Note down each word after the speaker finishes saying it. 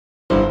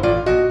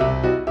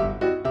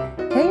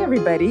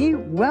everybody.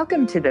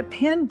 Welcome to the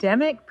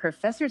Pandemic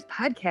Professors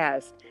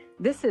Podcast.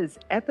 This is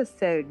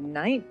episode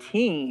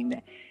 19,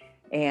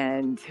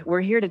 and we're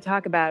here to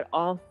talk about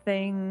all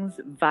things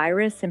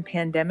virus and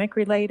pandemic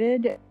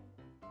related.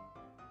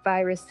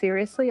 Virus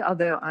seriously,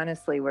 although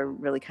honestly, we're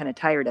really kind of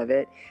tired of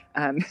it.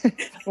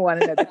 Want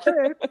to know the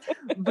truth,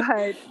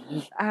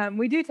 but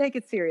we do take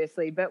it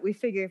seriously. But we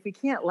figure if we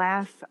can't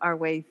laugh our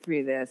way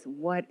through this,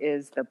 what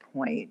is the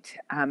point?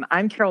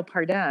 I'm Carol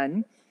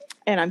Pardun.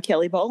 And I'm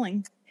Kelly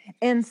Bowling.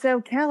 And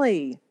so,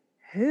 Kelly,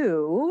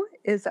 who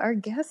is our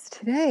guest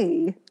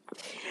today?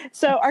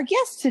 So our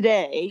guest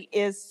today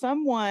is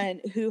someone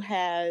who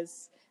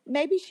has,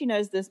 maybe she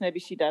knows this, maybe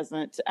she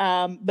doesn't,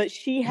 but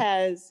she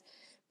has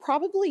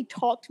probably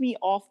talked me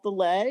off the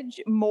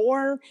ledge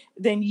more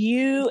than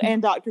you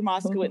and Dr.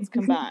 Moskowitz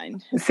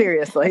combined.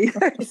 Seriously.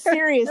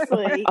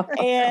 Seriously.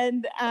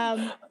 And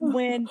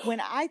when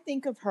I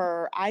think of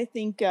her, I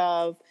think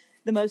of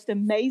the most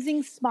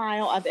amazing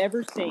smile I've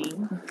ever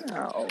seen.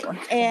 Oh.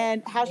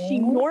 And how she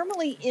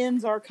normally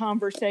ends our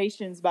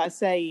conversations by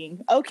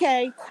saying,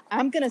 okay,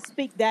 I'm going to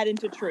speak that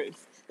into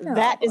truth. Oh.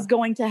 That is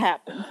going to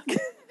happen.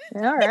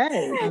 All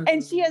right.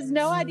 And she has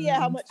no idea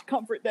how much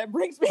comfort that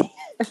brings me.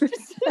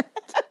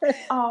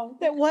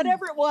 That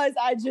whatever it was,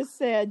 I just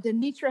said,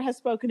 Denitra has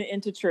spoken it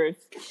into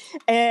truth.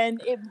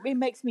 And it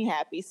makes me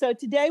happy. So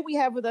today we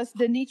have with us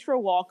Denitra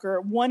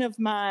Walker, one of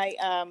my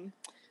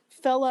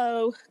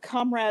fellow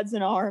comrades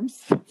in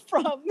arms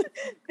from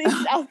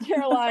the South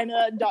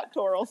Carolina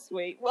doctoral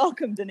suite.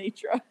 Welcome,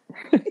 Denitra.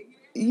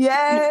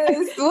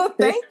 Yes. Well,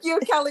 thank you,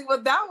 Kelly.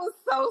 Well, that was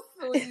so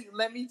sweet.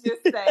 Let me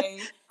just say,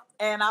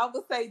 and I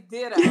will say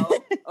ditto,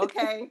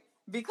 okay?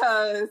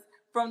 Because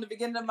from the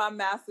beginning of my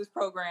master's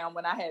program,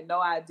 when I had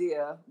no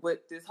idea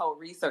what this whole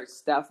research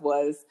stuff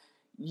was,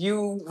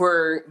 you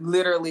were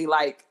literally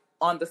like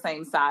on the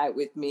same side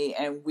with me,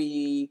 and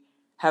we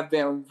have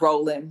been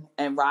rolling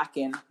and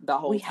rocking the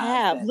whole time. We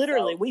have, since.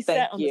 literally. So, we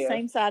sat on the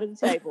same side of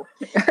the table.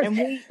 And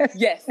we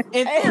yes,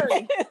 in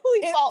theory.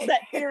 we fought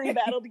that theory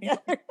battle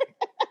together.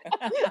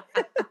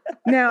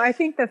 No, I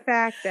think the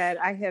fact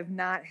that I have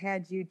not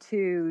had you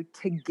two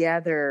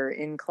together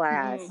in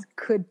class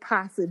could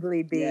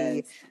possibly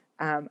be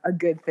a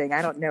good thing.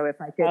 I don't know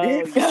if I could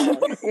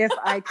if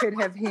I could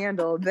have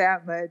handled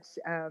that much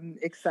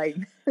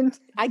excitement.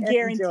 I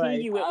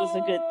guarantee you it was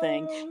a good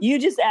thing. You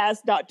just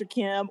asked Dr.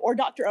 Kim or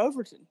Dr.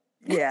 Overton.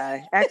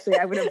 Yeah, actually,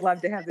 I would have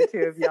loved to have the two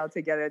of y'all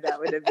together. That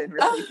would have been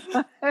really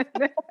fun.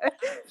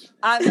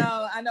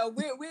 I know.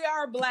 We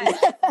are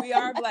blessed. We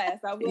are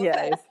blessed. I will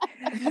say.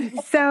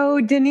 So,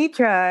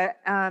 Denitra,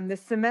 the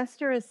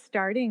semester is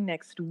starting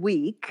next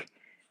week.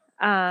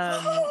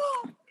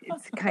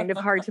 It's kind of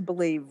hard to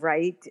believe,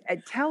 right?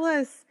 Tell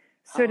us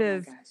sort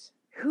of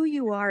who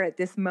you are at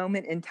this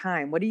moment in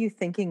time. What are you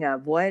thinking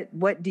of?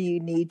 What do you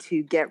need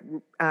to get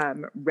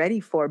ready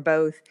for,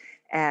 both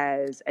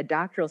as a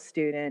doctoral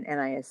student,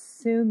 and I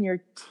assume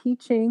you're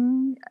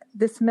teaching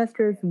this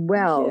semester as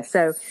well. Yes.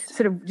 So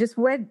sort of just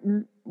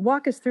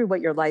walk us through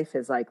what your life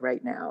is like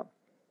right now.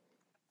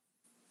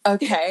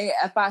 Okay,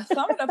 if I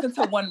sum it up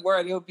into one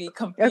word, it'll be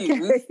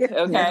confused.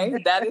 Okay?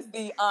 That is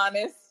the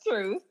honest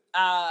truth.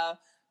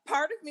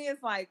 Part of me is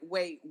like,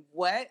 wait,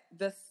 what?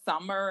 The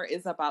summer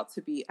is about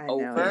to be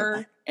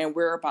over, and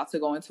we're about to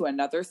go into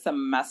another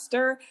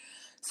semester.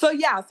 So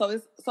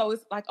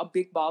it's like a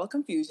big ball of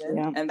confusion,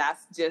 and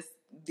that's just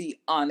the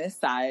honest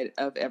side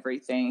of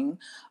everything.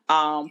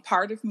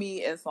 Part of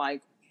me is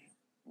like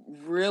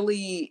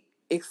really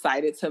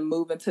excited to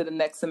move into the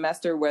next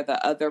semester, where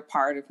the other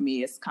part of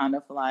me is kind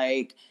of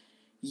like,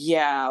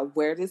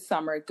 where did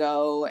summer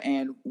go,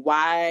 and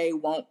why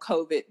won't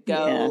COVID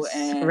go?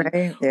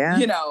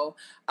 You know,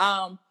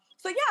 so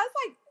it's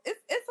like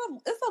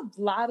it's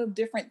a lot of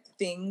different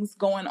things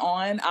going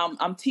on.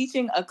 I'm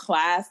teaching a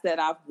class that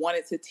I've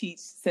wanted to teach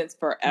since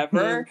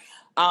forever.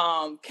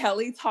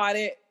 Kelly taught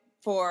it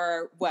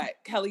for what?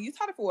 Kelly, you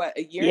taught it for what?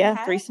 A year and a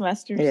half? 3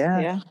 semesters.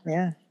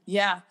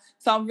 Yeah.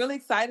 So I'm really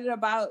excited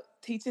about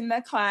teaching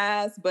that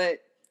class, but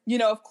you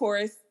know, of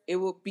course, it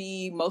will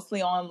be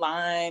mostly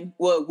online.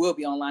 Well, it will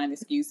be online,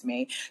 excuse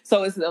me.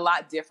 So it's a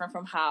lot different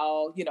from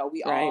how, you know,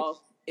 we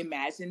all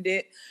imagined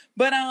it.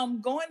 But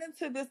going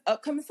into this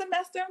upcoming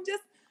semester,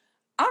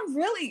 I'm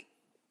really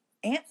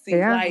antsy.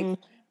 Like,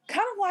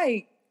 kind of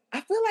like, I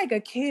feel like a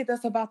kid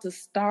that's about to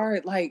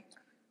start like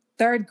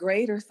 3rd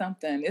grade or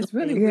something. It's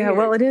really weird.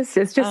 Well, it is.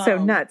 It's just so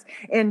nuts.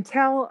 And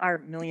tell our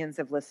millions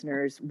of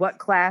listeners what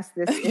class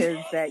this is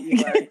that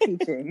you are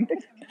teaching.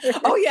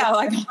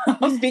 Like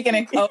I'm speaking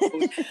in code.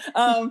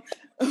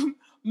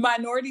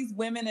 Minorities,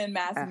 women, and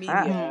mass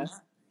media.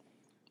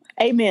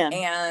 Amen.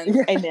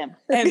 And amen.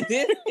 And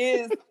this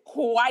is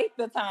quite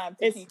the time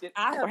to teach it.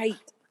 I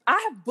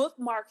have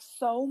bookmarked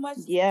so much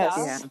stuff.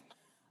 Yeah.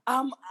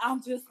 I'm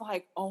just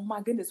like, oh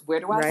my goodness, where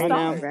do I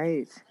start?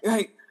 Right.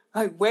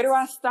 Like where do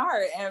I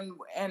start?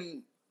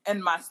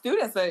 And my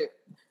students are,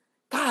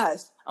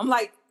 gosh, I'm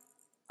like,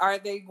 are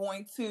they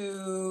going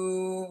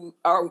to,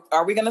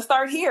 are we going to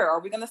start here? Are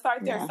we going to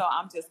start there? So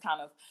I'm just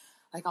kind of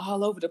like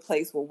all over the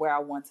place with where I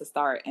want to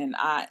start. And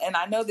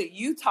I know that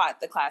you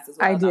taught the class as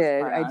well. I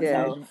did.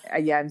 So.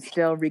 Yeah, I'm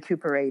still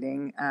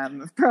recuperating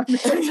from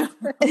it.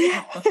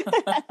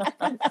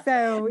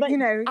 So, but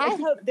I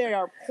hope they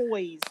are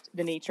poised,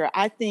 Denitra.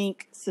 I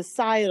think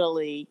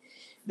societally,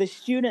 the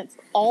students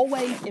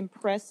always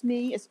impress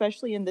me,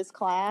 especially in this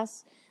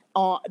class.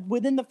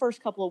 Within the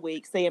first couple of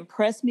weeks, they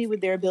impress me with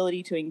their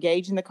ability to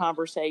engage in the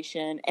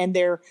conversation and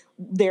their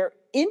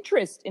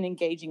interest in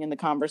engaging in the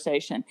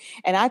conversation.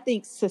 And I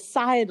think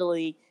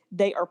societally,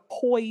 they are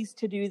poised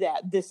to do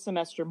that this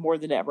semester more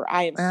than ever.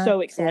 I am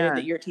so excited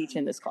that you're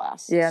teaching this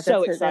class. Yeah,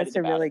 so that's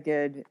a really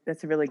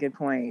good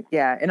point.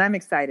 Yeah, and I'm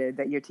excited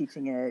that you're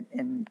teaching it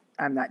and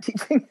I'm not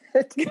teaching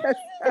it.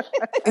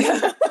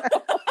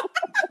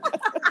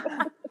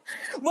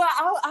 Well,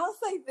 I'll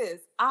say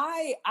this.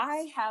 I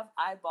have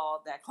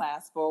eyeballed that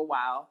class for a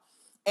while,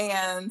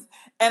 and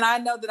I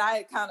know that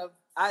I kind of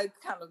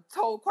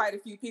told quite a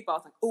few people. I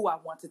was like, "Oh, I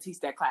want to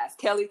teach that class,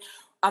 Kelly.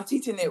 I'm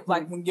teaching it.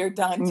 Like when you're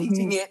done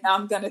teaching it,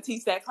 I'm gonna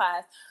teach that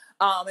class."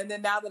 And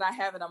then now that I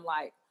have it, I'm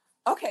like,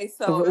 "Okay,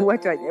 so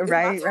what do I do?"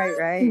 Right.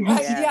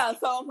 Yeah.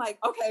 So I'm like,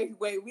 "Okay,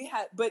 wait,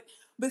 but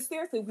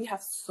seriously, we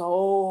have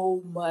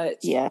so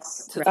much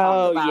to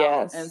talk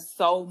about and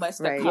so much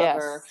to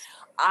cover."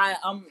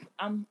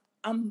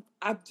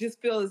 I just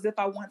feel as if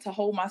I want to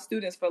hold my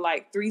students for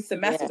like 3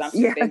 semesters. I'm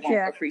sure they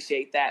won't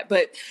appreciate that,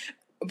 but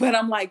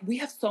I'm like, we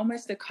have so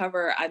much to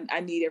cover. I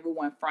need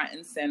everyone front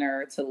and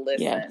center to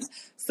listen.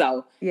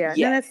 So no,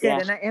 that's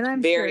good, and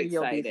I'm very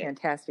sure you'll be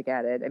fantastic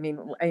at it. I mean,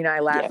 I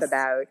laugh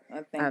about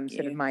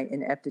sort of my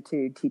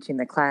ineptitude teaching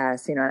the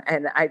class. And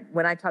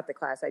when I taught the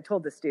class, I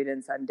told the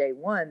students on day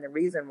one the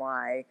reason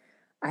why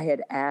I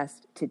had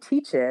asked to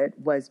teach it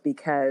was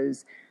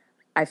because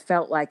I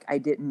felt like I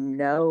didn't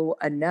know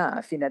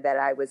enough, that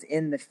I was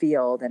in the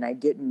field and I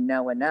didn't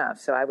know enough.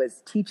 So I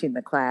was teaching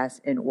the class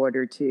in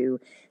order to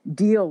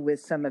deal with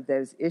some of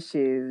those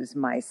issues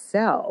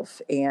myself.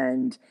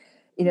 And,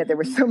 there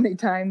were so many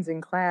times in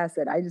class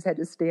that I just had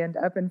to stand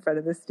up in front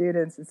of the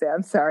students and say,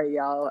 "I'm sorry,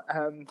 y'all.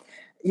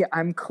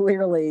 I'm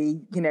clearly,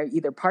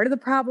 either part of the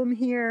problem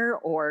here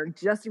or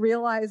just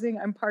realizing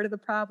I'm part of the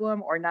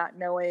problem or not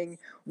knowing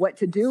what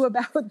to do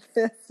about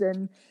this."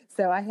 And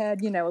so I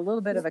had, a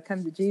little bit of a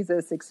come to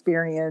Jesus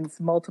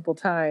experience multiple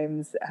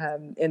times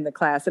in the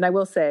class. And I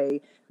will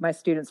say my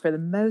students, for the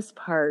most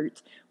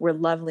part, were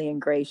lovely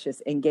and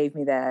gracious and gave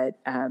me that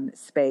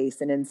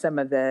space. And in some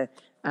of the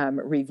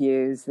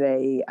reviews,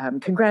 they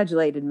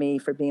congratulated me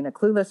for being a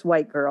clueless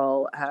white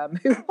girl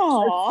who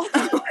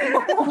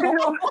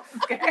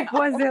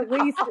was at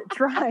least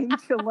trying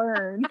to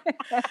learn.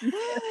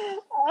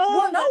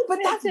 Well, no, but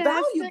that's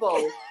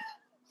valuable.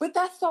 But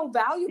that's so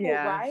valuable,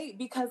 right?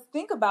 Because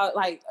think about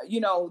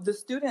the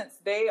students,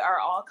 they are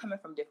all coming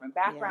from different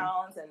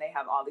backgrounds and they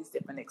have all these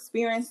different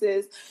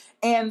experiences.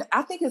 And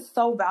I think it's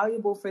so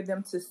valuable for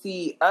them to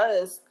see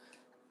us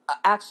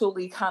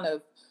actually kind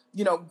of,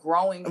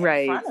 growing in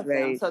front of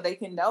them so they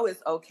can know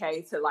it's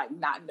okay to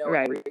not know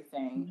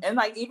everything. And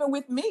even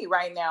with me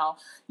right now,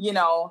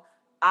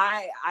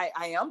 I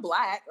am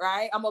Black,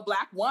 right? I'm a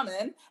Black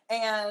woman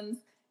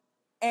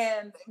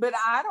but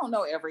I don't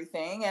know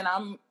everything and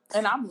I'm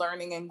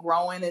learning and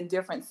growing in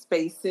different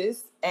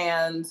spaces.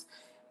 And,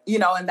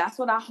 and that's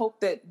what I hope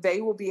that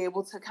they will be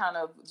able to kind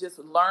of just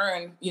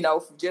learn,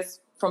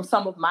 just from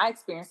some of my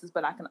experiences,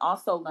 but I can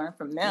also learn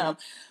from them.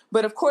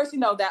 But of course,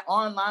 that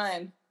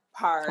online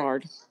part,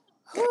 hard.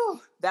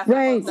 That's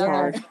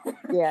hard.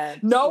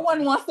 No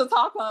one wants to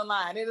talk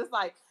online. It is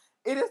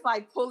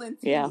like pulling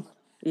teeth.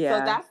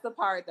 So that's the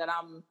part that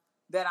I'm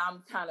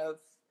kind of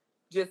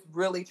just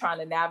really trying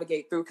to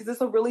navigate through because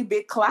it's a really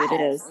big class. It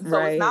is. And so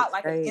it's not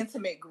like an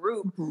intimate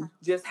group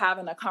just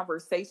having a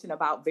conversation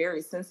about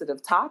very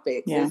sensitive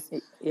topics.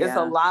 It's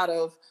a lot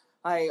of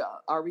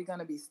are we going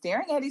to be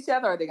staring at each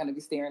other? Are they going to be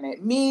staring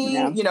at me?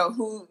 And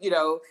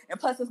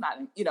plus it's not,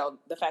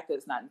 the fact that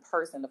it's not in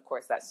person, of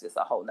course, that's just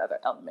a whole nother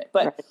element.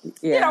 But,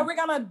 we're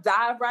going to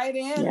dive right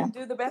in and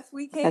do the best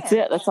we can. That's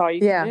it. That's all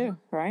you can do,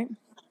 right?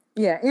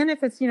 Yeah, and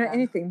if it's,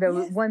 anything,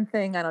 the one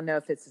thing, I don't know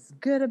if it's as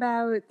good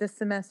about this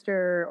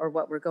semester or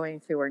what we're going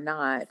through or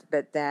not,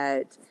 but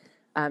that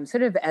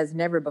sort of as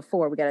never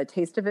before, we got a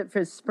taste of it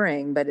for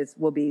spring, but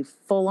will be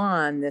full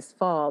on this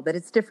fall, but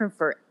it's different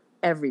for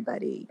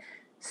everybody,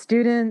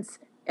 students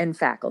and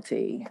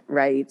faculty,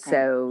 right?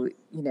 So,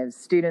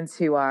 students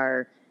who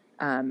are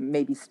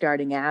maybe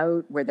starting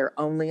out where they're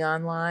only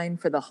online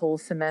for the whole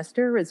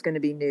semester is going to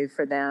be new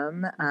for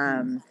them.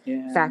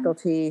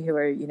 Faculty who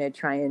are,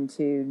 trying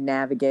to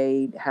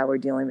navigate how we're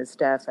dealing with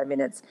stuff. I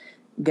mean, it's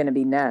going to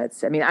be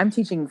nuts. I mean, I'm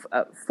teaching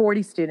a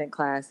 40 student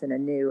class in a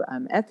new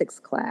ethics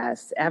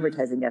class,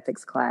 advertising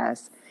ethics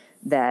class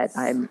that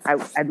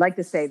I'd like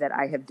to say that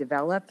I have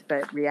developed,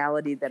 but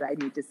reality that I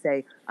need to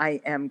say I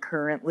am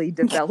currently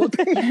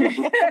developing.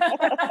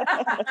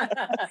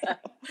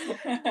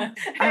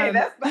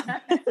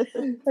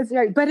 That's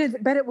right. But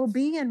it will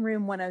be in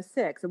room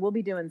 106. So we'll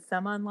be doing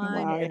some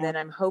online, and then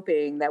I'm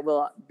hoping that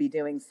we'll be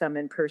doing some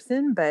in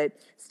person. But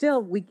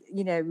still,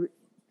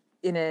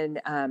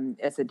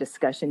 as a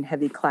discussion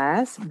heavy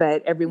class,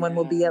 but everyone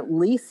will be at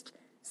least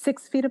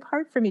 6 feet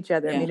apart from each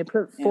other. I mean, to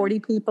put 40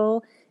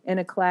 people in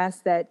a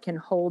class that can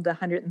hold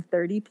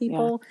 130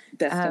 people,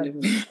 that's gonna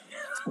be...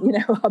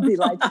 I'll be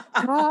like,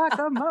 talk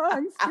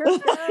amongst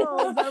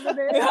yourselves over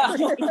there.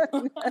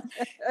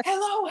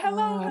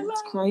 Hello.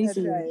 That's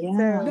crazy. Right.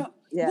 Yeah. So,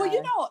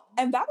 Well,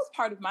 and that was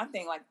part of my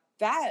thing. Like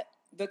that,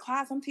 the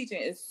class I'm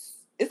teaching it's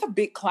a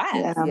big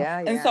class.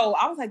 And so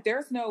I was like,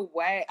 there's no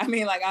way. I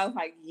mean, like, I was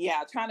like,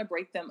 trying to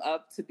break them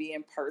up to be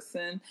in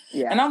person.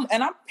 Yeah. And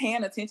I'm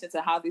paying attention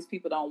to how these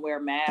people don't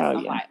wear masks.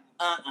 I'm like,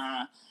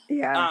 y'all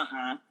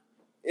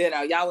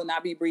would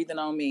not be breathing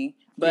on me.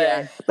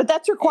 But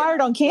that's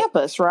required on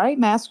campus, right?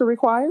 Masks are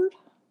required?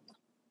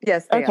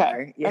 Yes, they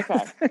are. Yes.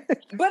 Okay.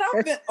 But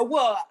I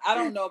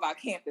don't know about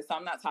campus, so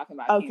I'm not talking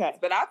about campus.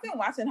 But I've been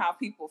watching how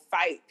people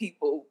fight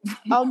people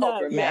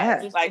over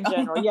masks. Just like in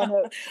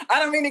general. I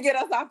don't mean to get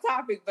us off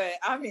topic, but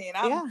I mean,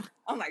 I'm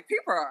like,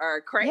 people are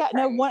crazy. Yeah,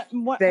 no, my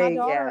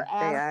daughter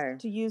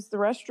asked to use the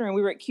restroom.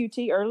 We were at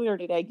QT earlier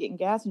today getting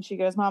gas, and she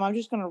goes, Mom, I'm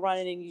just going to run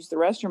in and use the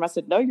restroom. I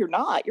said, no, you're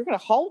not. You're going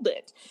to hold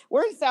it.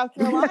 We're in South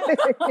Carolina. These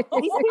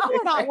people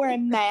are not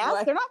wearing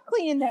masks. They're not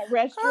cleaning that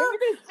restroom. You're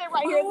going to sit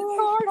right here in the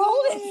car and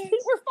hold it.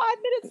 We're 5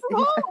 minutes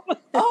from home.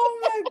 Oh,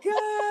 my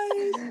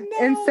gosh. No.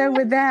 And so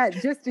with that,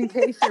 just in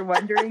case you're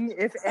wondering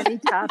if any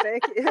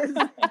topic is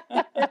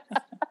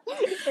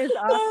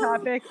off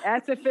topic,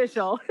 that's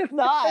official. It's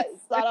not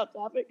off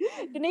topic.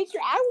 Denitra,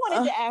 I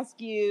wanted to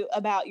ask you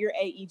about your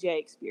AEJ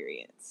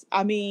experience.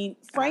 I mean,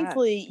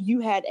 frankly,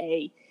 you had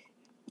a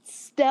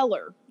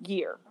stellar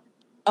year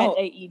at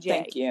AEJ.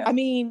 Thank you. I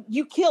mean,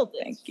 you killed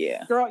it. Thank you.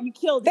 Girl, you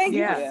killed it. Thank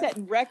you. You were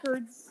setting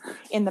records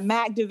in the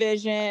MAC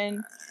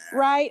division,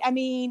 right? I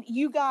mean,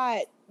 you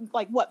got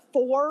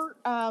 4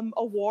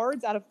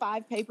 awards out of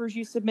 5 papers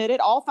you submitted.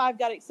 All 5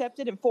 got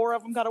accepted and 4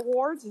 of them got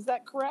awards. Is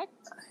that correct?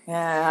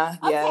 Yeah.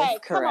 Yes,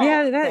 correct.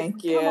 Yeah,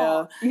 thank you.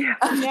 Now,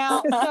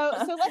 so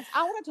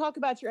I want to talk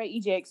about your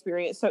AEJ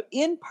experience. So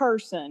in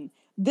person,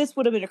 this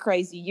would have been a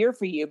crazy year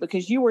for you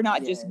because you were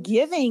not just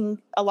giving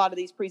a lot of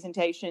these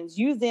presentations.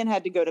 You then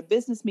had to go to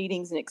business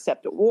meetings and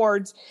accept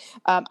awards.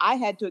 I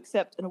had to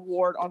accept an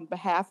award on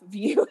behalf of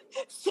you.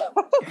 So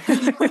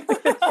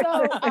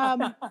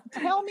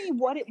tell me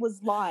what it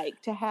was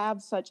like to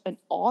have such an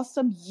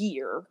awesome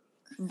year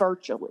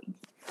virtually.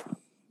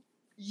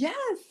 Yeah.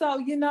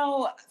 So,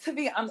 to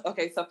be honest,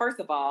 okay. So first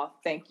of all,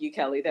 thank you,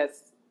 Kelly.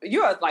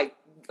 You're like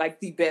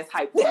the best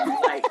hype woman,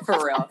 like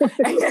for real. And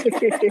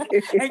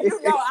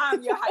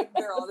I'm your hype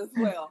girl as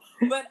well.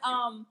 But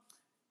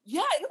it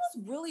was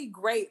really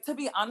great. To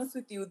be honest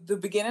with you, the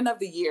beginning of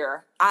the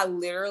year, I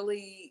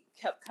literally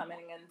kept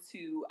coming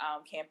into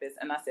campus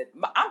and I said,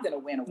 I'm going to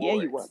win awards. Yeah,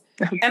 you were.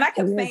 And I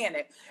kept saying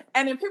it.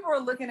 And then people were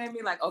looking at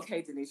me like,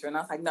 okay, Denitra. And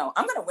I was like, no,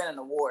 I'm going to win an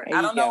award.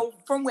 I don't know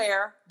from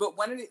where, but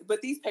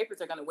but these papers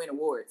are going to win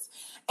awards.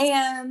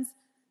 And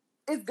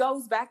it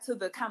goes back to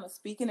the kind of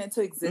speaking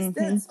into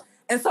existence. Mm-hmm.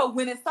 And so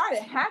when it started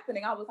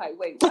happening, I was like,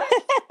 wait, what?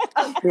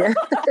 I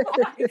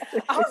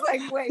was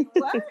like, wait,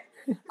 what?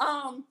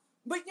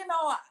 But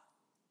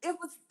it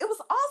was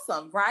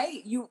awesome,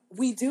 right?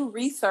 We do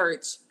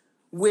research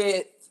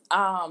with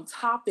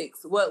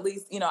topics. Well, at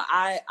least,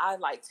 I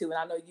like to, and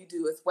I know you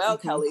do as well,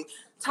 Kelly,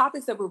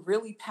 topics that we're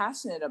really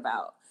passionate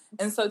about.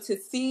 And so to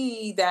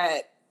see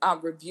that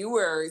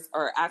reviewers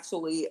are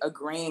actually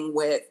agreeing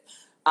with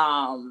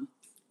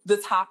the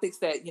topics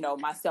that,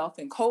 myself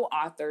and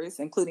co-authors,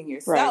 including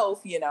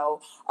yourself,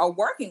 are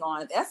working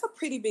on, that's a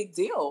pretty big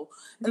deal.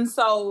 And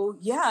so,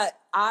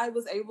 I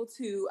was able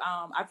to,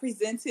 I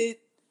presented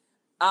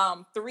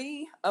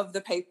 3 of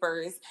the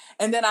papers,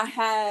 and then I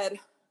had,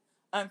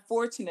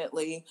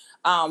 unfortunately,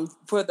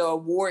 for the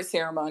award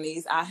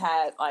ceremonies, I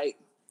had I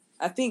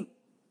think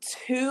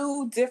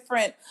 2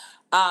 different,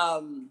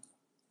 I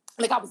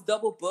was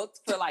double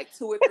booked for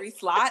 2 or 3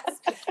 slots.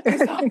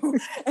 And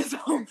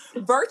so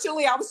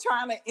virtually I was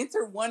trying to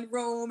enter one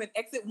room and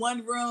exit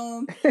one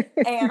room.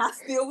 And I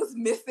still was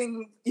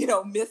missing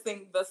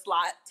the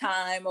slot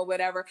time or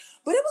whatever.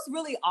 But it was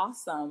really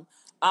awesome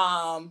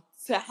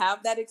to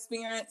have that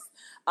experience.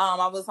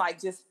 I was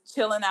just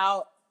chilling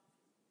out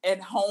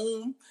at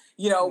home,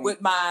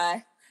 with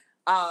my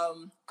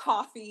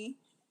coffee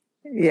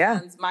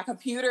and my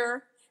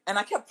computer. And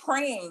I kept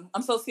praying.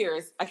 I'm so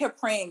serious. I kept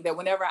praying that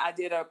whenever I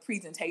did a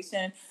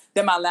presentation,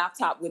 that my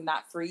laptop would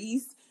not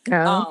freeze.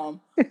 Because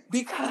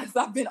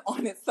I've been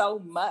on it so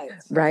much.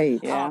 Right.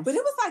 Yeah. But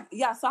it was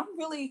so I'm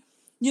really,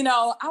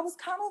 I was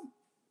kind of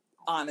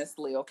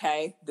honestly,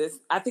 okay.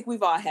 I think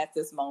we've all had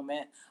this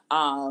moment.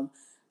 I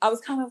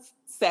was kind of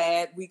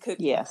sad we could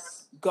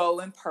go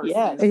in person.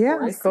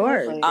 Of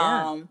course. And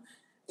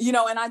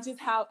I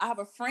have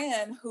a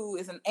friend who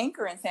is an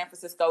anchor in San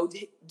Francisco,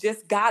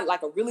 just got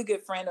a really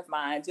good friend of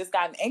mine, just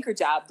got an anchor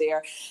job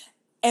there.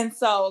 And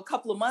so a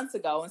couple of months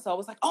ago, and so I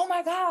was like, oh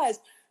my gosh,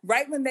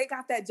 right when they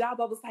got that job,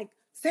 I was like,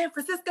 San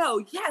Francisco,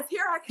 yes,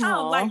 here I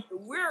come. Aww. I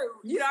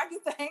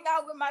get to hang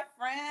out with my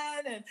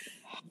friend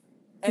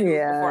and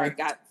before I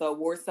got the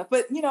award stuff.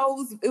 But,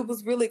 it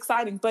was really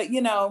exciting. But,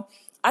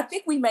 I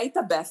think we made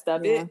the best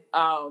of it.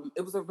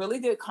 It was a really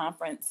good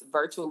conference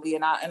virtually,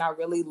 and I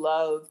really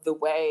love the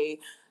way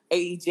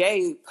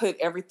AEJ put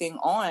everything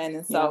on.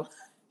 And so,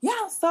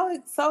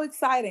 so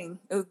exciting.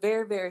 It was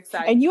very, very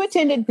exciting. And you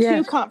attended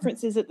two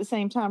conferences at the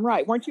same time,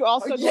 right? Weren't you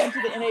also going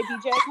to the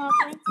NABJ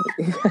conference?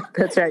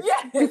 That's right.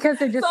 Yes. Because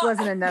there just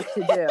wasn't enough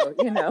to do,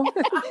 you know.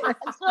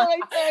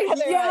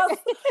 Yes.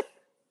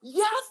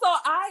 Yeah, so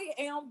I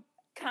am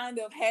kind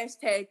of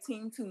hashtag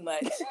team too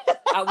much,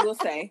 I will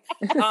say.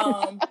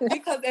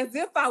 Because as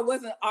if I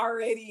wasn't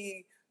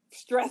already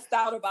stressed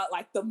out about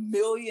like the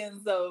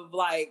millions of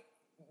like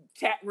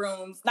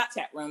not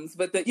chat rooms,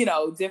 but the, you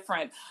know,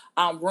 different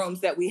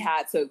rooms that we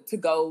had to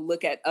go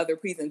look at other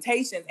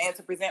presentations and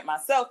to present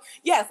myself.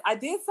 Yes, I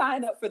did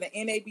sign up for the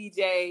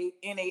NABJ,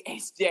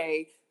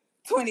 NAHJ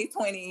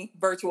 2020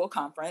 virtual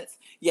conference.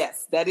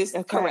 Yes, that is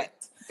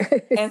correct.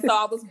 And so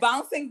I was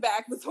bouncing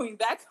back between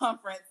that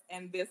conference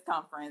and this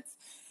conference.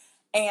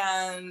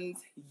 And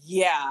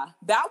yeah,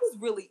 that was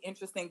really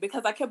interesting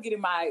because I kept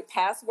getting my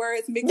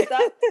passwords mixed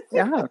up. So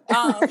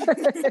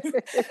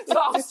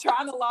I was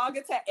trying to log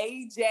into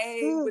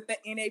AJ with the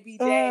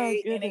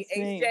NABJ,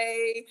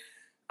 NAHJ.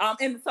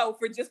 And so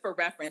for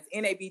reference,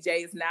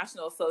 NABJ is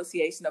National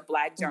Association of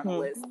Black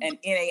Journalists, and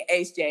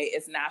NAHJ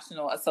is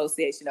National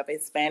Association of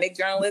Hispanic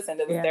Journalists, and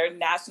it was their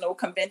national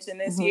convention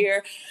this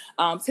year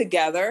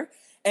together.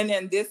 And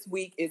then this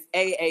week is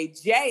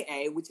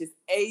AAJA, which is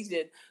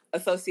Asian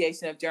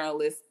Association of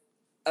Journalists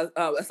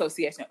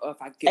Association. Oh,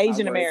 if I get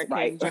Asian American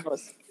right.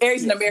 Journalists.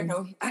 Asian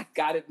American. I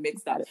got it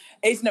mixed up.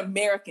 Asian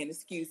American.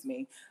 Excuse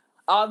me.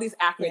 All these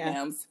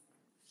acronyms.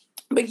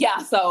 But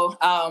so so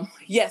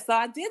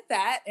I did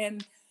that,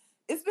 and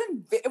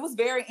it was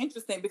very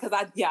interesting because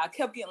I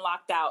kept getting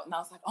locked out, and I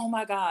was like, oh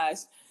my gosh.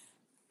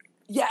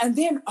 Yeah, and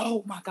then,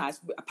 oh my gosh,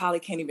 I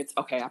probably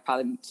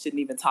shouldn't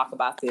even talk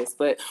about this,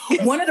 but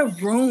one of the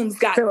rooms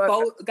got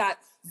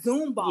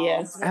Zoom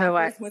balls when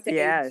I first went to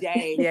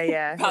AJ.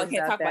 Yeah. Probably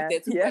can't talk about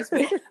that too much,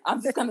 but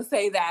I'm just going to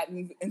say that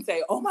and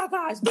say, oh my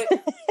gosh, but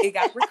it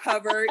got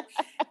recovered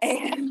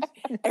and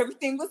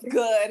everything was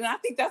good. And I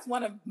think that's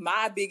one of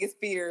my biggest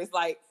fears,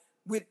 like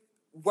with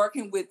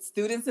working with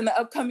students in the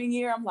upcoming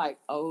year. I'm like,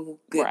 oh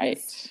goodness.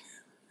 Right.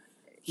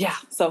 Yeah,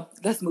 so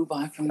let's move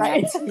on from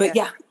that. But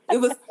it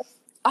was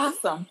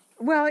awesome.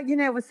 Well, you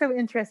know, what's so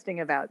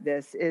interesting about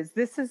this is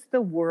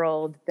the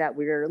world that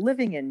we're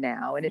living in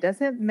now. And it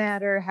doesn't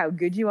matter how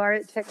good you are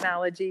at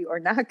technology or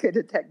not good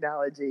at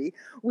technology.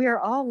 We are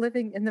all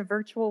living in the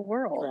virtual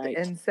world. Right.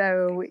 And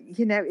so,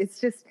 you know,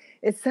 it's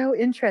so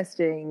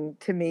interesting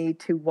to me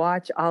to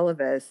watch all of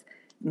us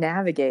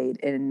navigate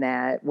in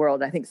that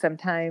world. I think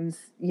sometimes,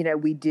 you know,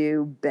 we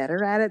do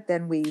better at it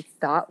than we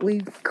thought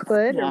we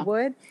could or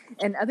would.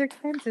 And other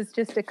times it's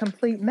just a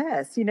complete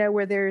mess, you know,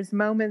 where there's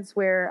moments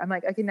where I'm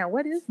like, okay, now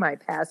what is my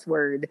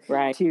password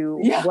to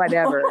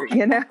whatever,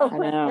 you know? I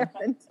know.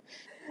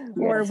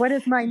 Or what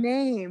is my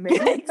name?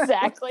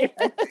 Exactly.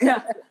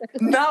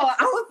 No,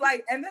 I was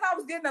like, and then I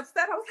was getting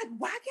upset. I was like,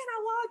 why can't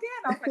I log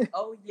in? I was like,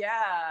 oh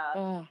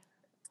yeah.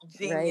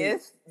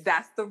 Genius. Right.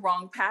 That's the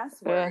wrong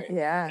password.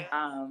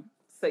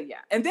 So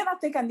and then I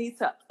think I need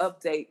to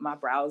update my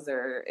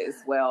browser as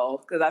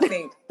well because I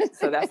think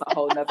so. That's a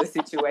whole nother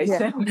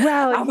situation.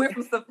 Well, I went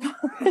from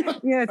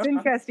it's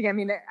interesting. I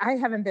mean, I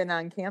haven't been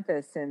on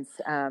campus since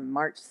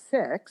March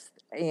 6th,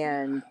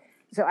 and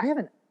so I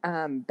haven't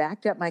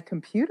backed up my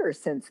computer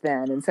since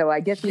then. And so I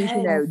get these,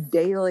 you know,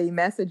 daily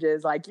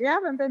messages like, you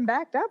haven't been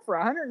backed up for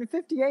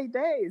 158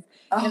 days.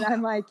 And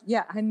I'm like,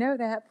 I know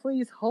that.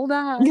 Please hold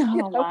on.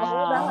 Hold on.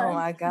 Oh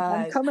my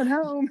God. I'm coming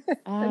home.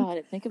 I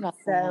didn't think about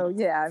that. So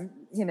I'm,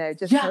 you know,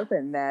 just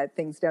hoping that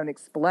things don't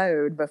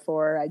explode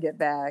before I get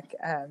back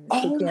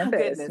to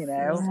campus, you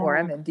know, or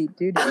I'm in deep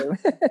doo-doo.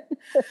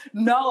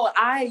 No,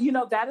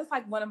 that is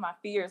like one of my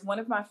fears. One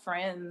of my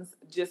friends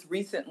just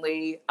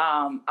recently,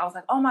 I was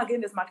like, oh my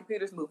goodness, my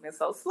computer's moving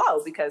so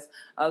slow because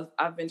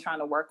I've been trying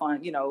to work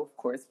on, you know, of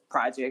course,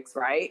 projects,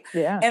 right?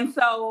 Yeah. And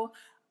so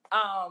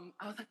I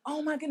was like,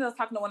 oh my goodness, I was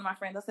talking to one of my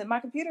friends. I said, my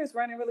computer is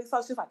running really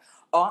slow. She's like,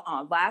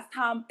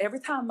 every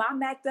time my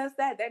Mac does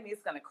that means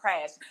it's going to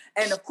crash.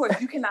 And of course,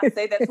 you cannot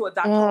say that to a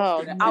doctoral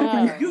student. I was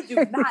like, you do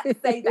not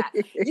say that.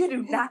 You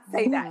do not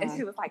say that. And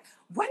she was like,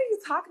 what are you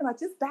talking about?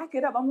 Just back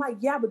it up. I'm like,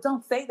 yeah, but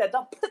don't say that.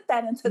 Don't put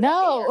that into the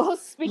air.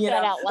 Speak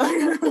that out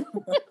loud.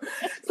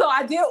 So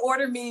I did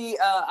order me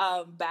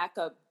a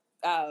backup,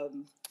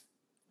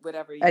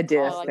 whatever. A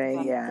disk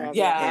thing,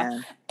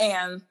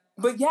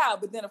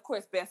 But then of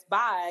course Best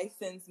Buy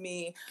sends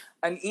me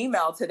an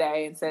email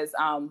today and says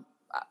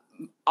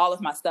all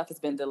of my stuff has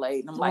been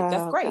delayed. And I'm like,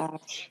 that's great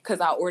because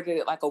I ordered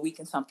it like a week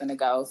and something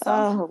ago.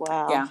 So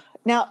yeah.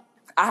 Now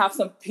I have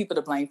some people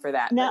to blame for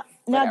that. Now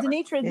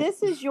Denitra,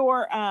 this is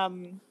your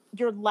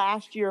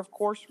last year of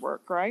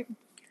coursework, right?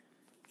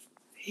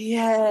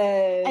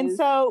 Yes. And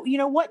so, you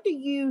know, what do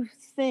you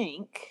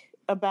think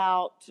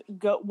about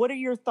what are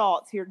your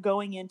thoughts here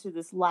going into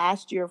this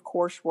last year of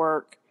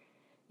coursework?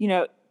 You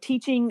know,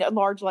 teaching a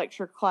large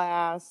lecture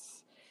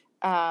class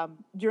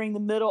during the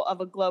middle of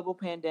a global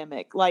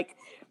pandemic. Like,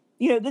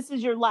 this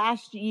is your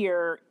last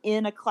year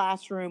in a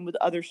classroom with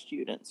other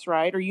students,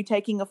 right? Are you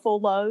taking a full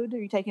load? Are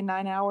you taking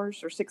 9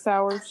 hours or 6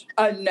 hours?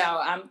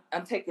 No,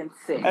 I'm taking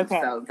 6.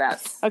 Okay. So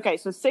that's okay.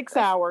 So 6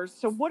 hours.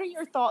 So what are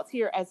your thoughts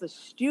here as a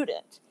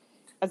student,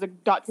 as a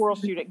doctoral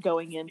student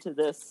going into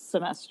this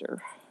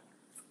semester?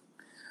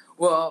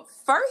 Well,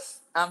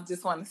 first, I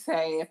just want to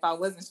say, if I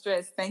wasn't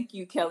stressed, thank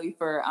you, Kelly,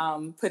 for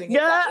putting it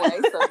that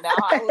way. So now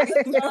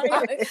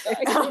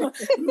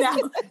now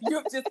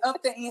you've just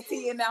upped the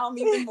ante, and now I'm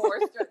even more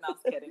stressed. No,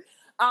 I'm kidding.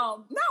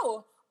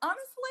 No,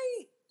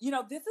 honestly,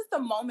 this is the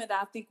moment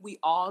that I think we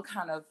all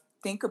kind of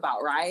think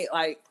about, right?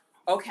 Like,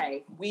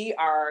 okay, we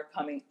are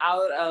coming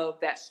out of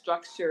that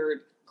structured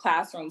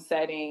classroom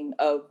setting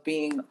of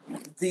being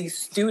the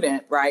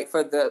student, right?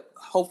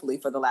 Hopefully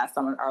for the last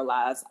time in our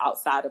lives,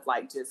 outside of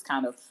like just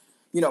kind of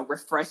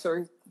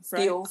refresher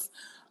skills.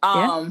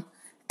 Right.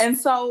 And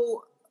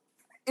so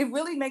it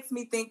really makes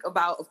me think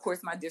about, of course,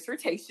 my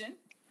dissertation.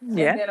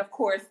 Yeah. And then, of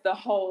course, the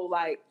whole,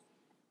 like,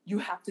 you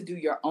have to do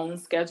your own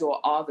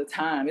schedule all the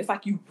time. It's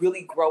like you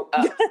really grow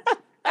up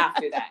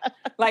after that.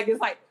 Like,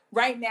 it's like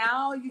right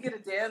now you get a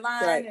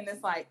deadline, right, and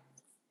it's like,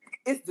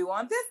 it's due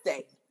on this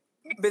date.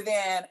 But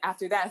then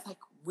after that, it's like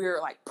we're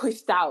like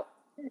pushed out.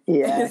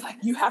 Yeah, and it's like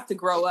you have to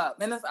grow up,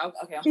 and it's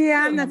okay.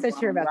 I'm not so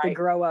sure about the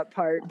grow up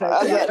part,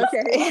 but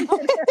okay, is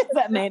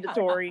that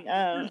mandatory?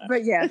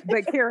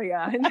 But carry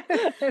on.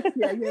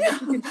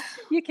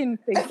 You can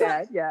think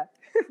that, yeah.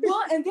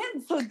 Well, and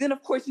then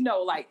of course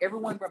like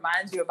everyone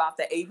reminds you about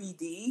the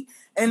ABD,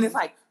 and it's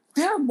like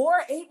there are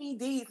more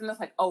ABDs, and it's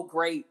like, oh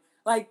great,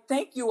 like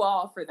thank you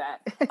all for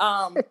that.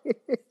 But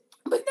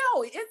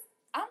no,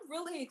 I'm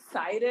really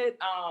excited.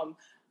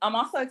 I'm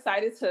also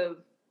excited to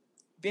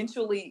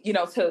eventually,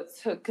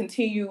 to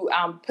continue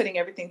putting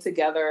everything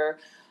together,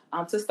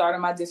 to start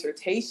on my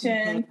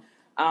dissertation.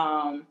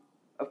 Mm-hmm.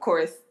 Of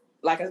course,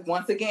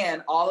 once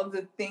again, all of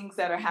the things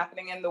that are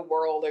happening in the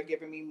world are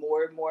giving me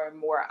more and more and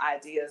more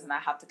ideas, and I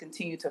have to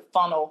continue to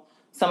funnel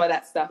some of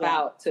that stuff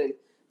out to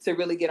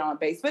really get on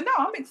base. But no,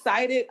 I'm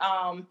excited,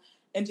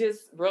 and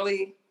just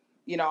really,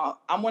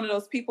 I'm one of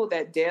those people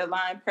that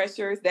deadline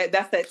pressures.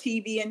 That's that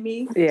TV in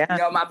me.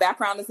 Yeah. My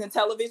background is in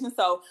television,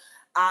 so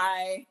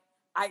I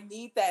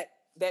need that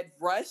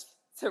rush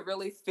to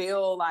really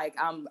feel like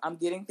I'm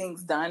getting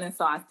things done. And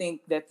so I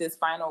think that this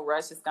final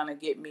rush is going to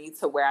get me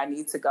to where I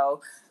need to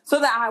go so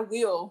that I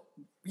will,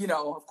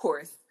 of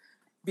course,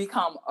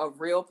 become a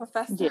real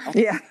professor.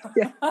 Yeah.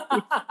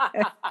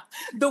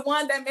 The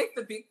one that makes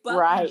the big bucks.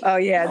 Right. Oh,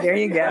 yeah. There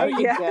you go.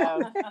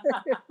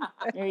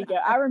 There you go.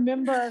 I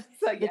remember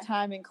the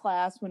time in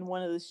class when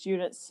one of the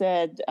students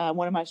said,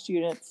 one of my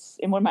students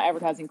in one of my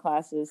advertising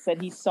classes said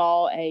he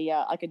saw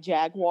a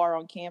Jaguar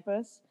on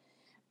campus.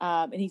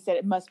 And he said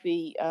it must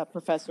be a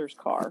professor's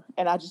car.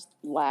 And I just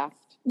laughed.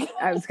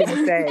 I was going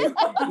to say,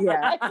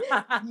 yeah.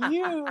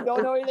 You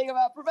don't know anything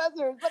about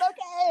professors, but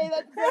okay.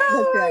 That's great.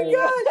 Oh, my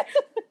God.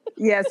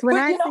 Yes, when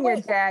I see a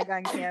Jag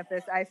on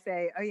campus, I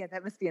say, oh, yeah,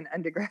 that must be an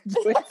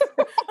undergraduate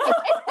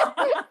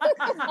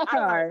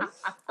car.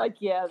 Like,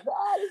 yeah,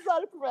 that is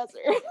not a professor.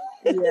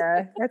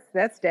 Yeah,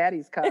 that's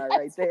Daddy's car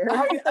right there.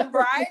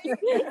 Right?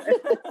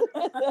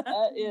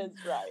 That is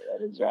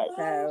right.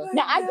 So,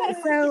 now, I've got a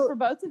question for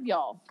both of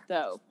y'all,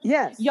 though.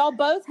 Yes. Y'all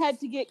both had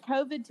to get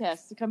COVID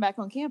tests to come back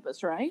on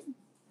campus, right?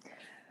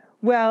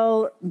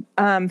 Well,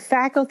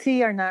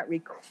 faculty are not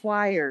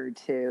required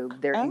to.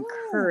 They're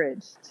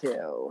encouraged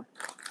to.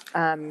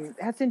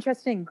 That's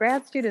interesting.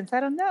 Grad students, I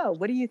don't know.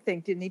 What do you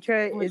think,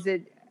 Denitra? Is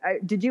it?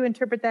 Did you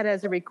interpret that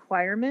as a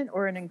requirement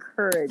or an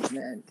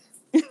encouragement?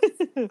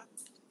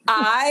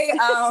 I'm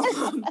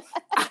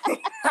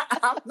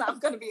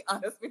going to be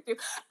honest with you.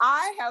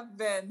 I have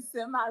been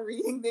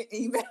semi-reading the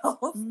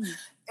emails.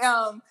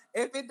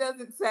 If it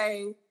doesn't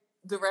say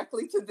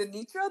directly to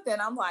Denitra,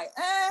 then I'm like,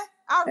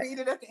 I'll read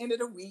it at the end of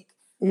the week.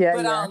 Yeah.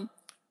 But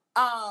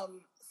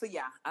so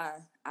yeah,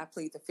 I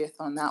plead the fifth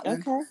on that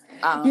one. Okay.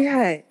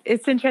 Yeah,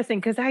 it's interesting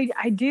because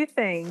I do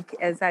think,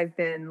 as I've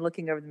been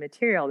looking over the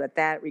material,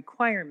 that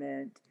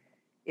requirement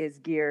is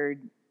geared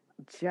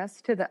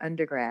just to the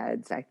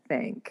undergrads, I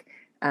think.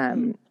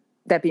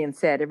 That being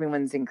said,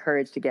 everyone's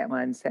encouraged to get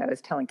one. So I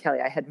was telling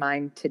Kelly, I had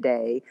mine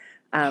today.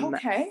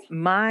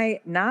 My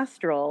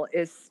nostril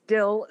is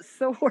still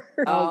sore.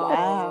 Oh,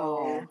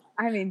 wow.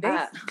 I mean, they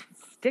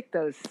stick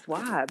those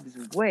swabs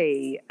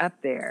way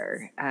up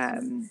there. I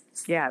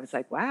was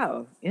like,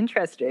 wow,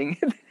 interesting.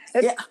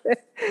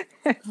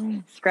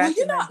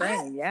 Scratching my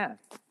brain,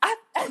 I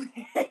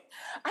think,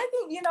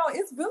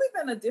 it's really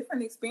been a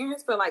different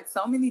experience for like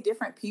so many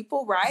different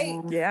people,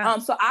 right? Yeah.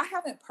 So I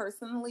haven't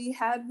personally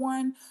had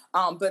one,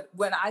 but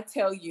when I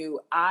tell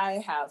you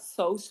I have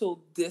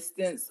social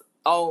distance,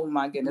 oh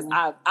my goodness,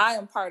 I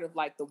am part of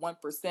like the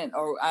 1%,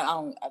 or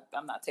I'm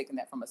not taking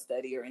that from a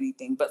study or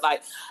anything, but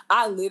like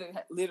I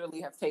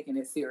literally have taken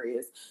it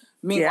serious.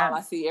 Meanwhile,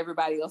 I see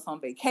everybody else on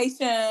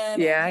vacation,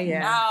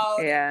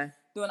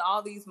 doing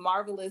all these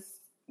marvelous,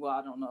 well,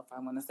 I don't know if I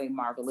want to say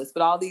marvelous,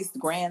 but all these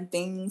grand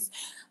things.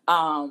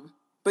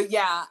 But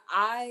yeah,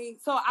 I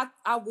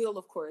will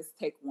of course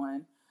take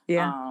one.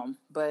 Yeah.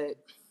 But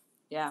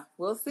yeah,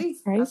 we'll see.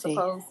 Crazy. I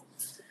suppose.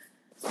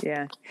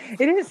 Yeah,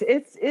 it is.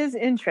 It is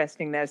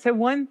interesting though. So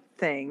one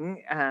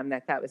thing that I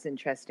thought was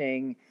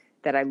interesting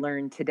that I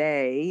learned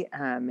today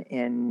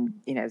in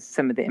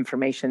some of the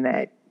information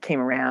that came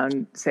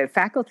around. So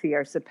faculty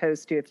are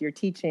supposed to, if you're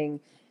teaching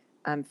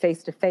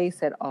face to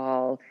face at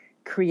all,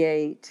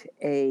 create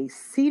a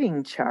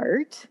seating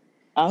chart.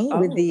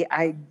 With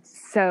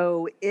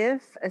so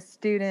if a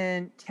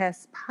student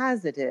tests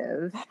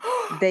positive,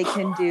 they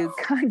can do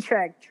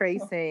contact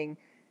tracing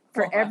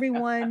for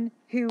everyone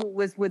who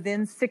was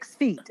within 6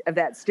 feet of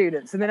that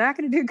student. So they're not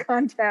going to do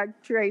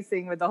contact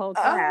tracing with the whole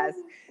class,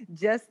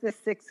 just the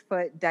 6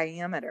 foot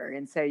diameter.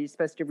 And so you're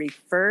supposed to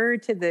refer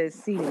to the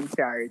seating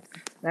chart.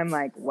 And I'm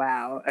like,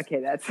 wow, okay,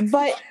 that's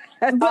but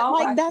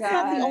like that's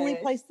not the only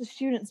place the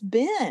students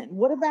been.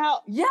 What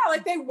about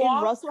like they walk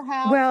in Russell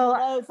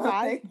House?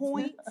 5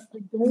 Points.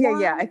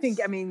 Yeah.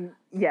 I mean,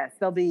 yes,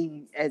 they'll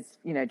be as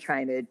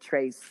trying to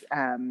trace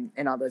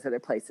in all those other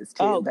places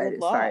too. But as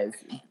far as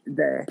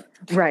the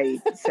right,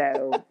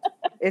 so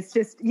it's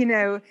just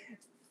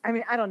I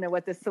mean, I don't know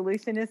what the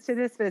solution is to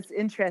this, but it's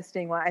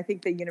interesting. Well, I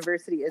think the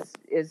university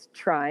is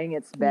trying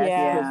its best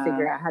to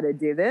figure out how to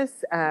do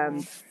this.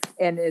 And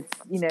it's,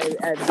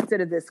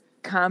 sort of this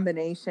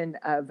combination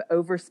of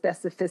over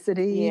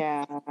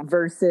specificity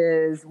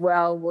versus,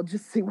 well, we'll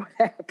just see what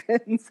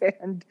happens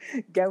and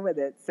go with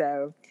it.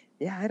 So,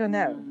 yeah, I don't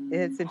know.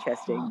 It's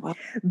interesting.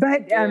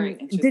 But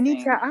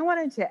Denitra, I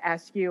wanted to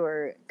ask you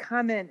or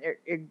comment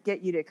or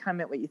get you to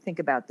comment what you think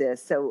about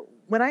this. So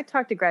when I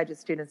talk to graduate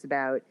students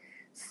about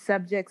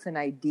subjects and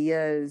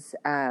ideas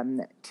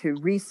to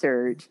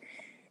research,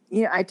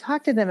 I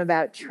talk to them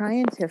about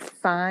trying to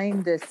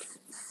find this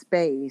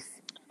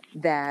space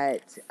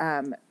that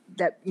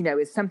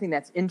is something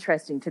that's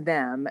interesting to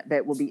them,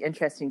 that will be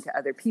interesting to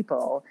other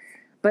people,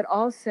 but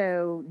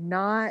also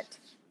not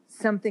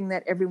something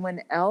that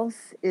everyone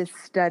else is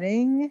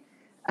studying,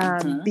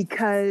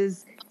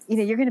 because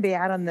you're going to be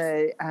out on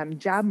the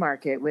job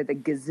market with a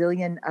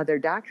gazillion other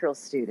doctoral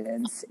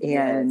students,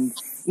 and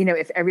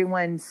if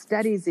everyone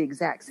studies the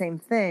exact same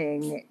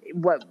thing,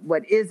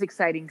 what is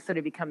exciting sort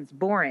of becomes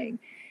boring.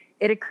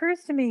 It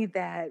occurs to me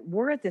that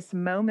we're at this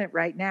moment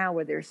right now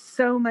where there's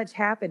so much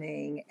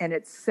happening and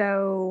it's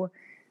so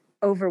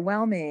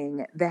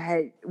overwhelming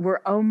that we're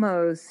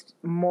almost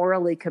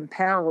morally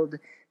compelled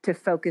to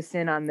focus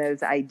in on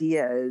those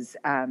ideas,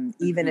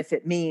 even if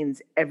it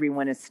means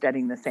everyone is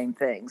studying the same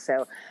thing.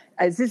 So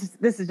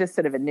this is just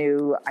sort of a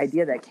new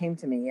idea that came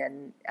to me.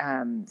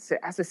 And so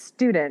as a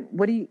student,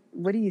 what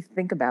do you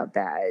think about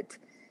that?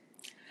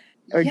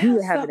 Or do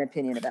you have an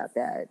opinion about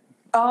that?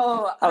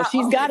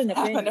 She's got an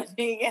opinion.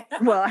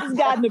 Well, she's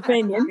got an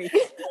opinion.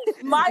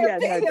 My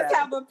opinions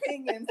have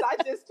opinions.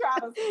 I just try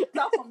to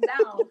stuff them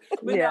down.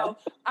 But no,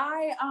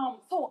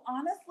 so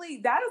honestly,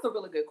 that is a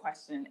really good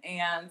question.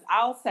 And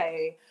I'll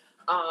say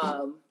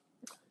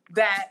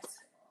that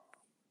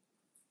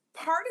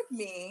part of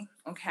me,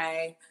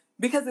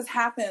 because it's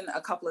happened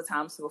a couple of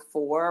times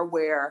before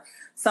where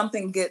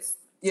something gets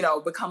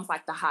becomes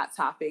like the hot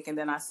topic. And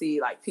then I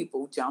see like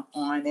people jump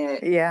on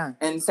it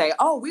and say,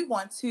 oh, we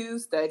want to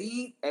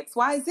study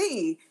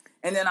XYZ.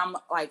 And then I'm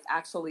like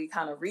actually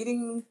kind of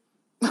reading,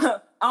 I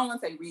don't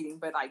want to say reading,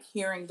 but like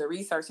hearing the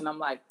research. And I'm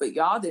like, but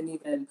y'all didn't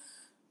even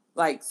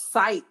like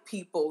cite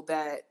people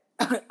that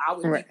I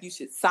would think you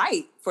should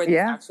cite for the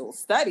actual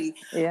study.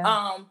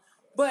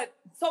 But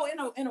so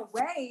in a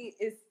way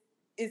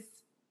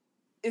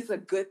it's a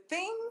good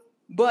thing.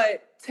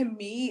 But to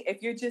me,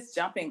 if you're just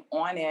jumping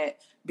on it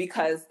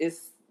because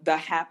it's the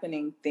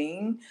happening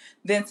thing,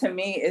 then to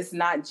me, it's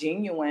not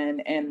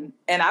genuine. And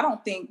I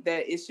don't think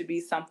that it should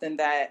be something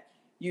that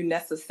you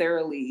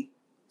necessarily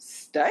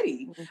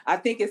study. Mm-hmm. I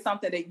think it's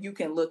something that you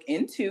can look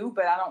into,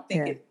 but I don't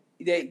think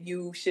that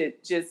you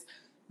should just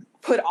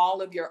put all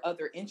of your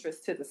other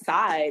interests to the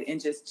side and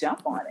just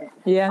jump on it.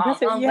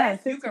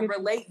 Unless you can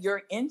relate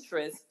your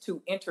interests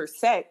to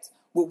intersect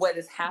with what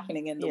is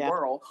happening in the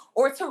world,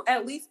 or to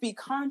at least be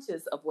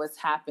conscious of what's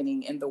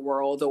happening in the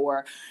world,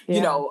 or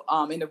in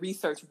the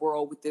research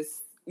world with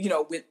this,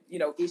 with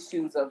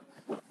issues of,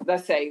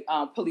 let's say,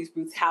 police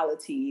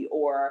brutality,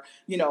 or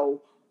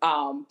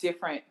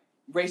different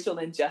racial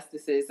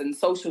injustices and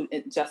social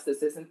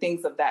injustices and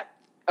things of that,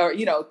 or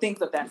things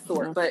of that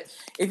sort. Mm-hmm. But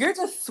if you're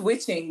just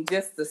switching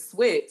just the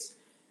switch,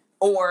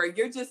 or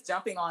you're just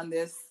jumping on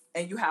this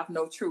and you have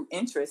no true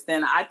interest,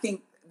 then I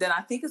think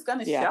it's going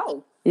to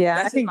show.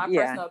 Yeah, that's my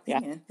personal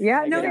opinion.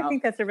 I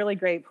think that's a really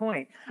great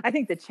point. I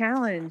think the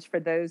challenge for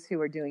those who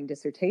are doing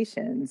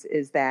dissertations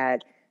is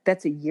that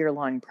that's a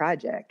year-long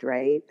project,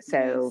 right?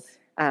 So,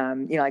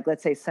 like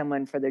let's say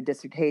someone for their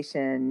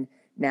dissertation,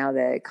 now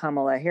that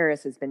Kamala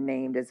Harris has been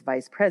named as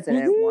vice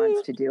president,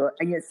 wants to do,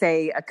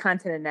 say, a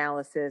content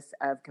analysis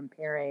of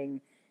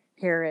comparing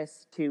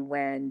Harris to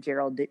when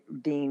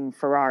Geraldine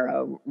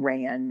Ferraro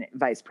ran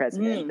vice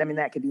president. I mean,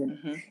 that could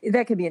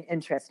be an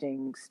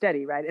interesting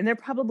study, right? And there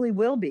probably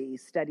will be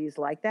studies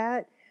like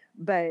that.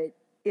 But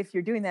if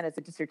you're doing that as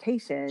a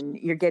dissertation,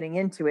 you're getting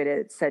into it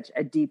at such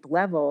a deep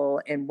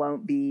level and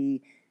won't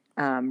be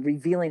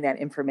revealing that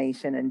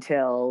information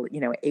until,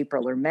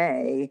 April or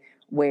May,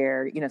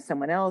 where,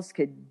 someone else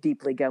could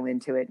deeply go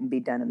into it and be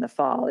done in the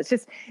fall.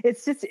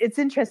 It's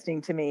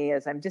interesting to me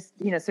as I'm just,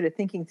 sort of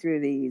thinking through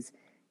these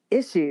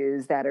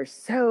issues that are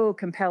so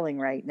compelling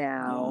right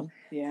now,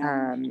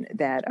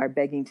 that are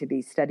begging to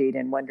be studied,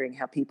 and wondering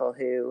how people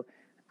who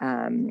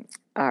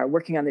are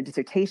working on the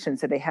dissertation,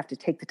 so they have to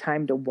take the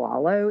time to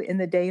wallow in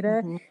the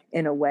data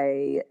in a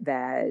way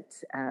that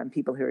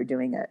people who are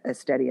doing a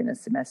study in a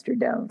semester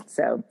don't.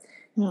 So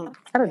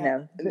I don't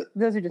know.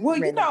 Those are just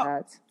random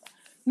thoughts.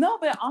 No,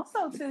 but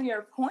also to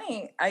your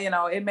point,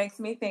 it makes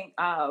me think,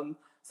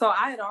 so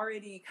I had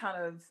already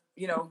kind of,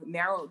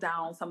 narrowed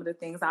down some of the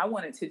things I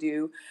wanted to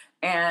do.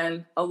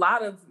 And a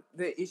lot of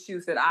the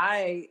issues that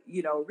I,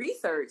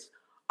 research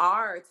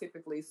are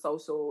typically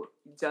social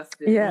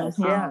justice,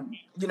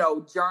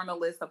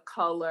 journalists of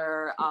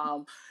color,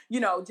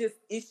 just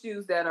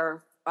issues that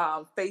are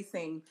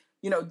facing,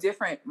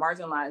 different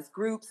marginalized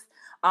groups.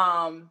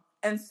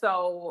 And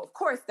so, of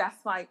course,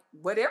 that's like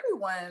what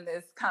everyone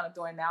is kind of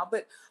doing now.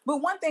 But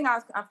one thing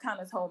I've kind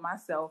of told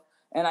myself,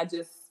 and I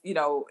just,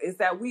 is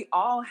that we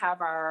all have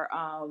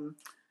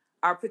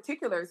our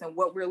particulars and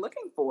what we're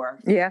looking for.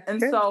 Yeah. And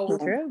so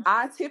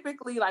I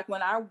typically, like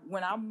when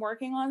I'm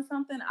working on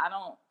something, I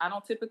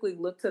don't typically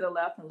look to the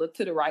left and look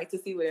to the right to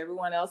see what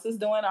everyone else is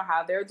doing or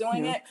how they're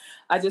doing it.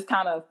 I just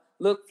kind of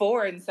look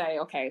forward and say,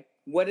 okay,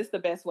 what is the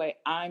best way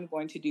I'm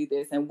going to do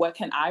this? And what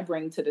can I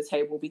bring to the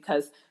table?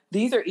 Because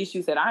these are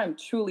issues that I'm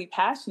truly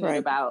passionate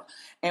about.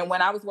 And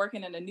when I was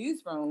working in the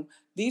newsroom,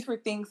 these were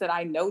things that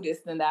I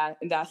noticed and that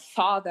I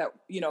saw that,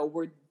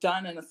 were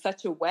done in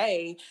such a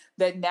way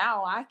that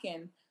now I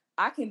can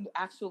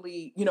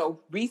actually,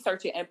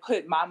 research it and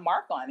put my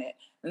mark on it.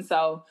 And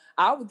so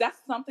that's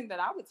something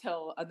that I would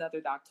tell another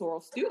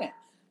doctoral student.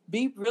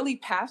 Be really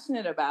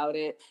passionate about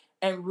it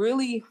and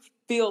really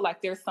feel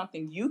like there's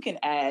something you can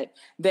add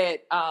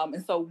that.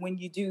 And so when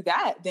you do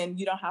that, then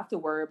you don't have to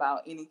worry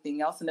about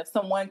anything else. And if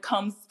someone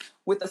comes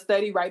with a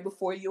study right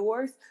before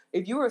yours,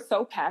 if you are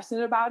so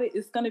passionate about it,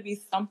 it's going to be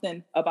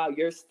something about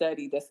your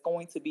study that's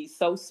going to be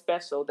so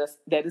special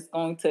that is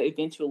going to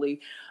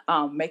eventually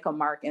make a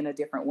mark in a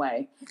different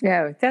way.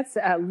 Yeah, that's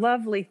a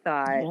lovely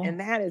thought. Yeah. And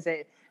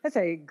that's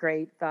a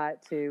great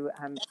thought to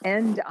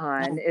end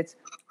on. It's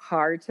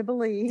hard to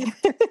believe.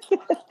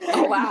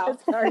 Oh, wow.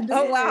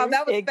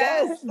 That was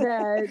fast.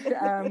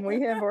 That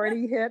we have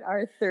already hit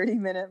our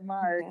 30-minute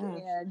mark.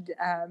 Yeah.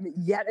 And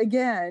yet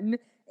again,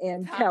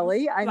 and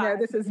Kelly, I know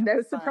this is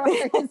no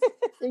surprise to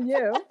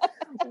you.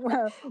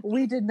 Well,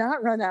 we did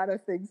not run out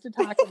of things to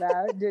talk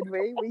about, did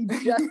we? We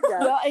just got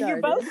started. And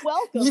you're both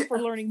welcome for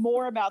learning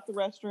more about the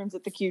restrooms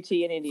at the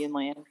QT in Indian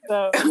Land.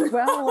 So,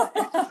 well,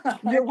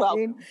 you're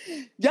welcome.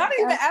 Y'all didn't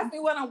even ask me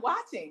what I'm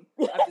watching.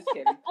 I'm just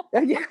kidding.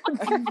 I'm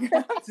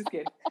just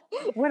kidding.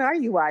 What are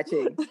you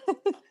watching?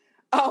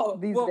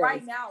 These days?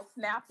 Right now,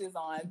 Snapped is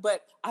on,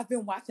 but I've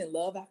been watching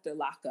Love After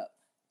Lockup.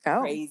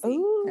 Crazy.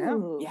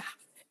 Ooh. Yeah.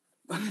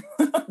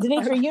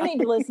 Denitra, you need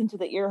to listen to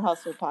the Ear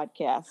Hustle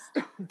podcast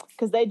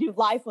because they do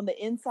life on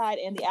the inside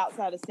and the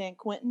outside of San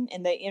Quentin,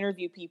 and they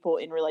interview people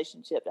in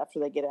relationships after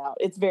they get out.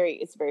 It's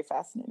very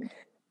fascinating.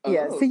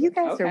 Yeah, so you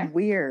guys are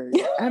weird.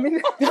 I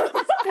mean, thank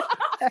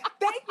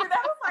you.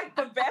 That was like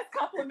the best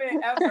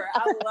compliment ever.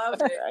 I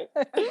love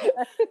it.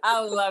 I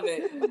love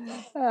it.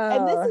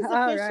 And this is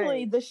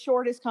officially the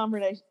shortest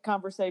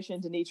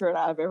conversation Denitra and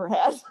I have ever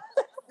had.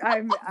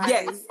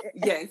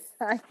 Yes.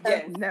 I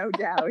have no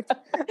doubt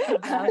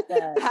about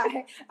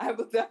that. I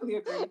will definitely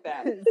agree with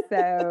that.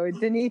 So,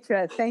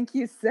 Denitra, thank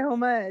you so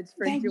much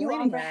for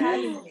joining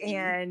us.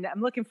 And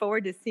I'm looking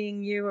forward to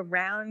seeing you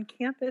around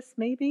campus,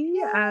 maybe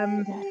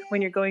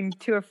when you're going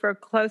to or from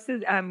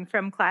classes,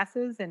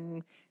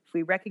 and if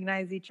we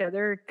recognize each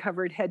other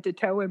covered head to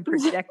toe in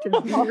protective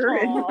gear.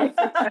 And,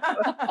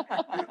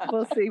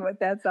 we'll see what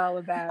that's all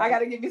about. I got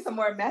to give you some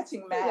more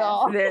matching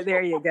masks.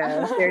 There you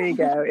go. There you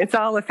go. It's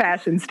all a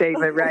fashion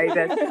statement, right?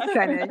 That's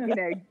kind of,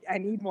 I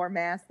need more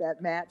masks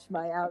that match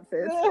my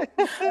outfit.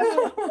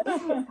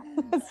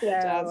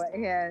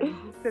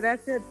 So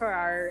that's it for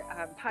our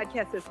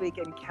podcast this week.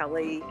 And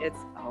Kelly, it's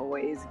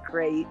always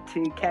great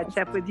to catch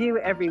up with you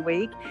every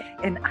week.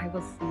 And I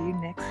will see you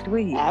next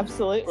week.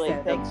 Absolutely.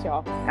 Thanks,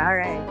 y'all. All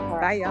right.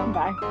 Bye, y'all.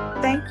 Bye.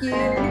 Thank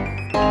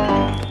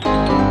you.